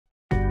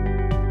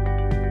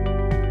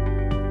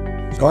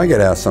So I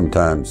get asked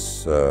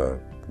sometimes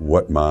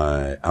what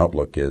my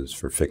outlook is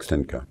for fixed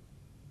income.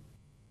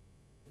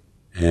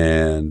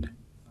 And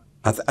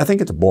I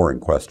think it's a boring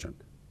question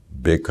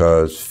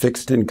because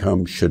fixed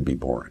income should be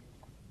boring.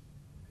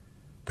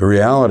 The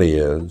reality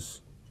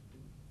is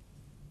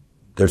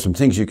there's some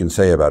things you can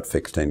say about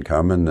fixed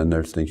income and then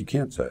there's things you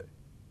can't say.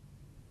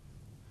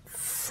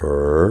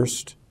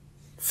 First,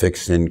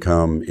 fixed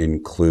income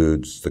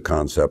includes the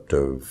concept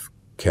of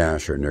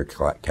cash or near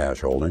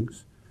cash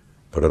holdings,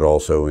 but it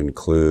also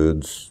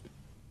includes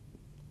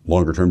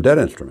longer-term debt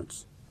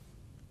instruments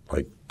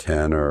like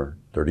 10 or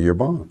 30-year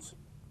bonds.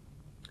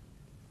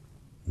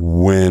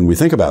 When we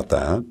think about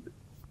that,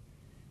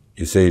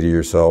 you say to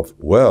yourself,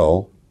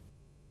 well,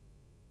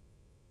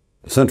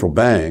 the central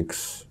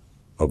banks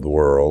of the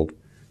world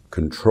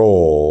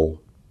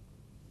control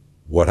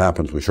what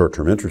happens with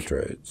short-term interest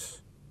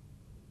rates.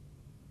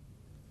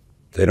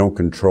 They don't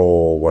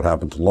control what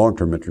happens to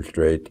long-term interest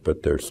rates,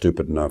 but they're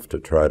stupid enough to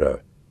try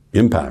to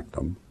impact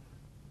them,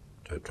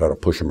 to try to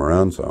push them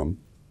around some.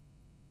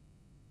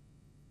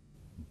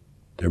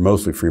 They're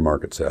mostly free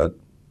market set.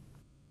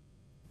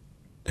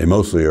 They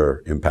mostly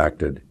are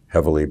impacted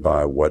heavily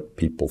by what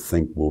people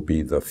think will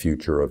be the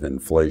future of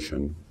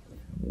inflation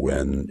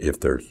if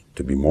there's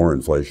to be more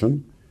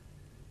inflation.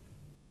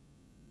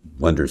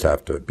 Lenders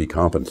have to be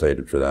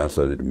compensated for that,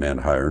 so they demand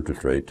a higher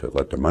interest rate to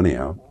let their money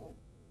out.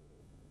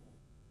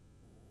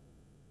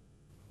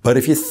 But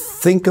if you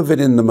think of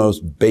it in the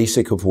most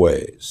basic of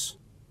ways,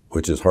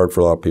 which is hard for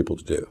a lot of people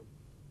to do,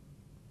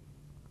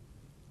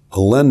 a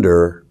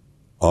lender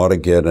ought to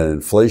get an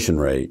inflation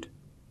rate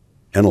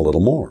and a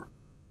little more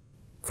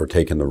for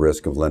taking the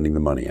risk of lending the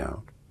money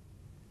out,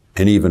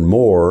 and even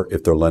more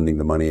if they're lending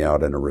the money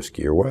out in a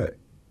riskier way.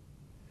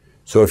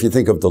 So if you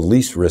think of the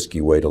least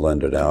risky way to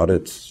lend it out,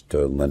 it's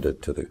to lend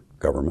it to the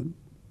government,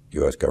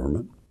 U.S.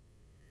 government.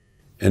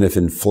 And if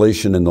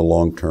inflation in the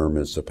long term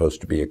is supposed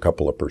to be a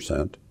couple of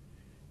percent,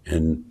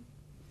 and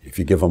if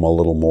you give them a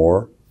little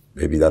more,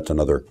 maybe that's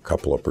another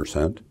couple of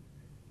percent.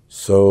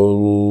 So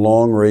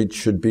long rates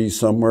should be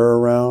somewhere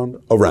around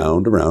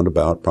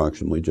about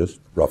approximately just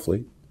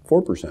roughly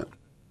 4%.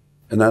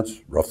 And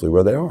that's roughly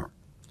where they are.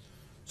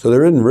 So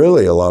there isn't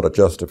really a lot of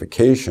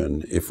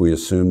justification if we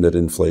assume that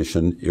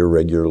inflation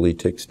irregularly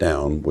ticks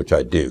down, which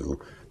I do,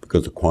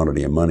 because the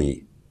quantity of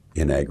money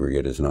in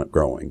aggregate is not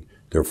growing.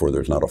 Therefore,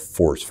 there's not a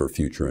force for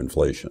future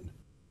inflation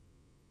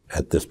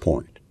at this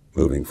point,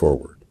 moving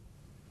forward.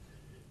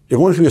 If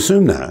once we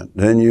assume that,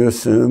 then you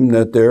assume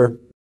that there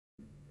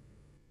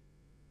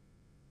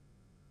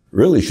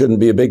really shouldn't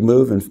be a big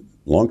move in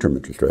long-term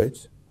interest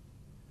rates.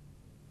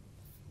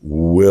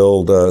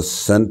 Will the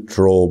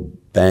central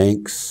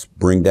banks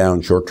bring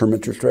down short-term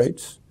interest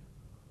rates?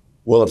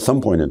 Well, at some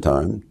point in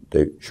time,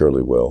 they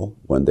surely will,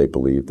 when they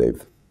believe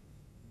they've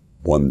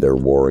won their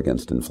war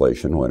against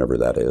inflation, whenever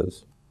that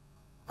is.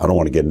 I don't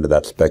want to get into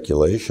that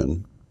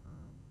speculation.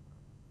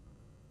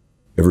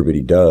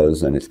 Everybody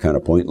does, and it's kind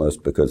of pointless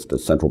because the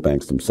central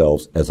banks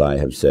themselves, as I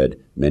have said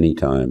many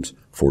times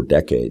for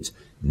decades,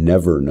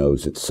 never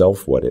knows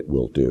itself what it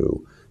will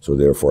do. So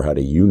therefore, how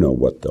do you know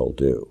what they'll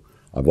do?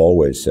 I've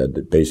always said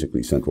that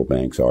basically central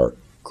banks are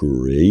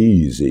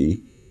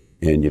crazy,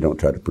 and you don't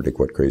try to predict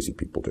what crazy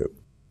people do.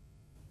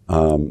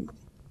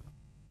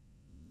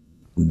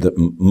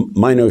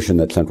 My notion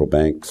that central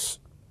banks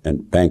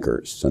and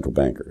central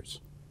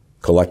bankers,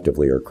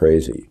 collectively are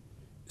crazy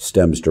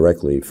stems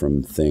directly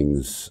from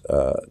things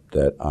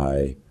that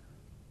I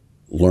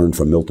learned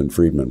from Milton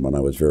Friedman when I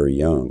was very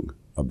young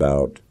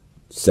about,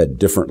 said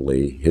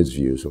differently, his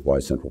views of why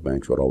central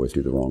banks would always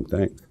do the wrong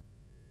thing.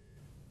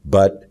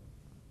 But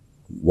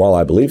while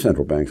I believe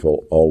central banks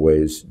will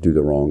always do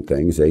the wrong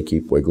things, they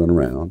keep wiggling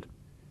around.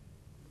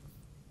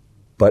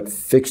 But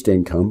fixed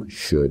income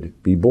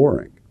should be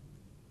boring.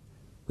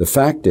 The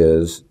fact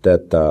is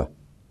that the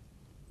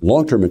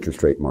long-term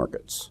interest rate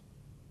markets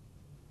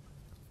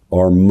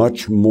are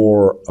much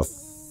more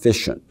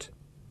efficient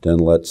than,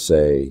 let's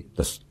say,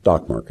 the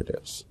stock market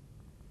is.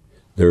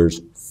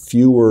 There's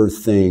fewer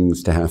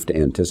things to have to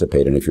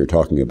anticipate. And if you're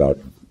talking about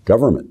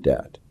government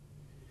debt,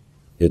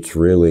 it's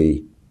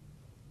really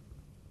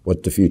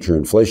what's the future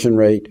inflation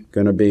rate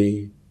going to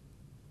be?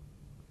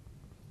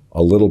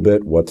 A little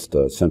bit, what's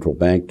the central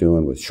bank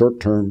doing with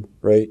short-term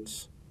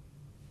rates?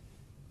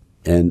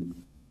 And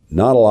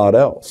not a lot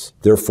else.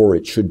 Therefore,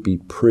 it should be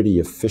pretty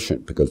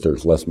efficient because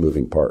there's less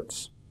moving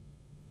parts.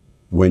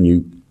 When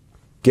you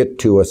get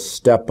to a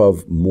step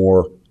of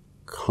more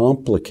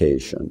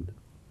complication,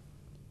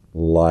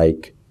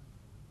 like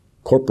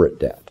corporate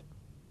debt,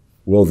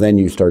 well, then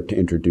you start to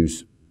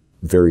introduce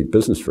varied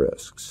business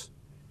risks,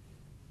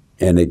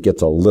 and it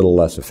gets a little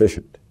less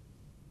efficient.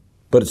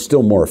 But it's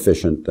still more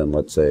efficient than,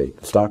 let's say,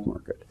 the stock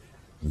market.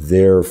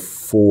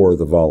 Therefore,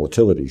 the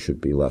volatility should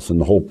be less.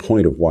 And the whole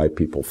point of why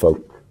people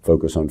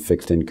focus on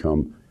fixed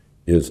income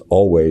is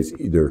always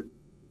either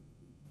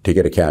to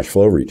get a cash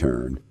flow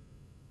return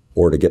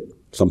or to get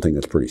something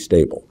that's pretty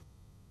stable.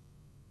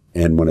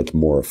 And when it's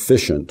more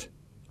efficient,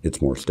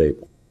 it's more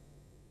stable.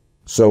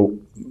 So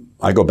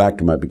I go back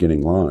to my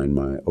beginning line,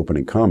 my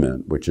opening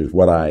comment, which is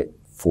what I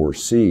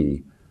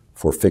foresee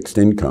for fixed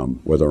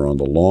income, whether on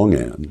the long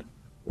end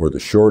or the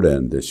short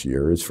end this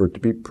year, is for it to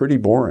be pretty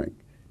boring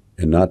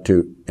and not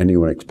to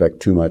anyone expect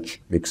too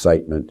much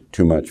excitement,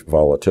 too much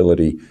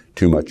volatility,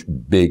 too much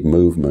big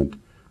movement,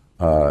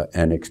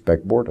 and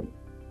expect boredom.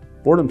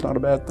 Boredom's not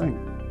a bad thing.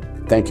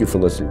 Thank you for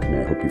listening to me.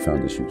 I hope you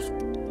found this useful.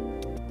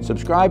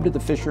 Subscribe to the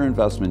Fisher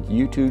Investment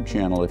YouTube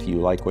channel if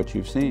you like what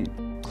you've seen.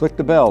 Click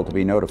the bell to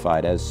be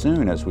notified as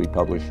soon as we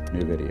publish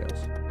new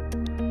videos.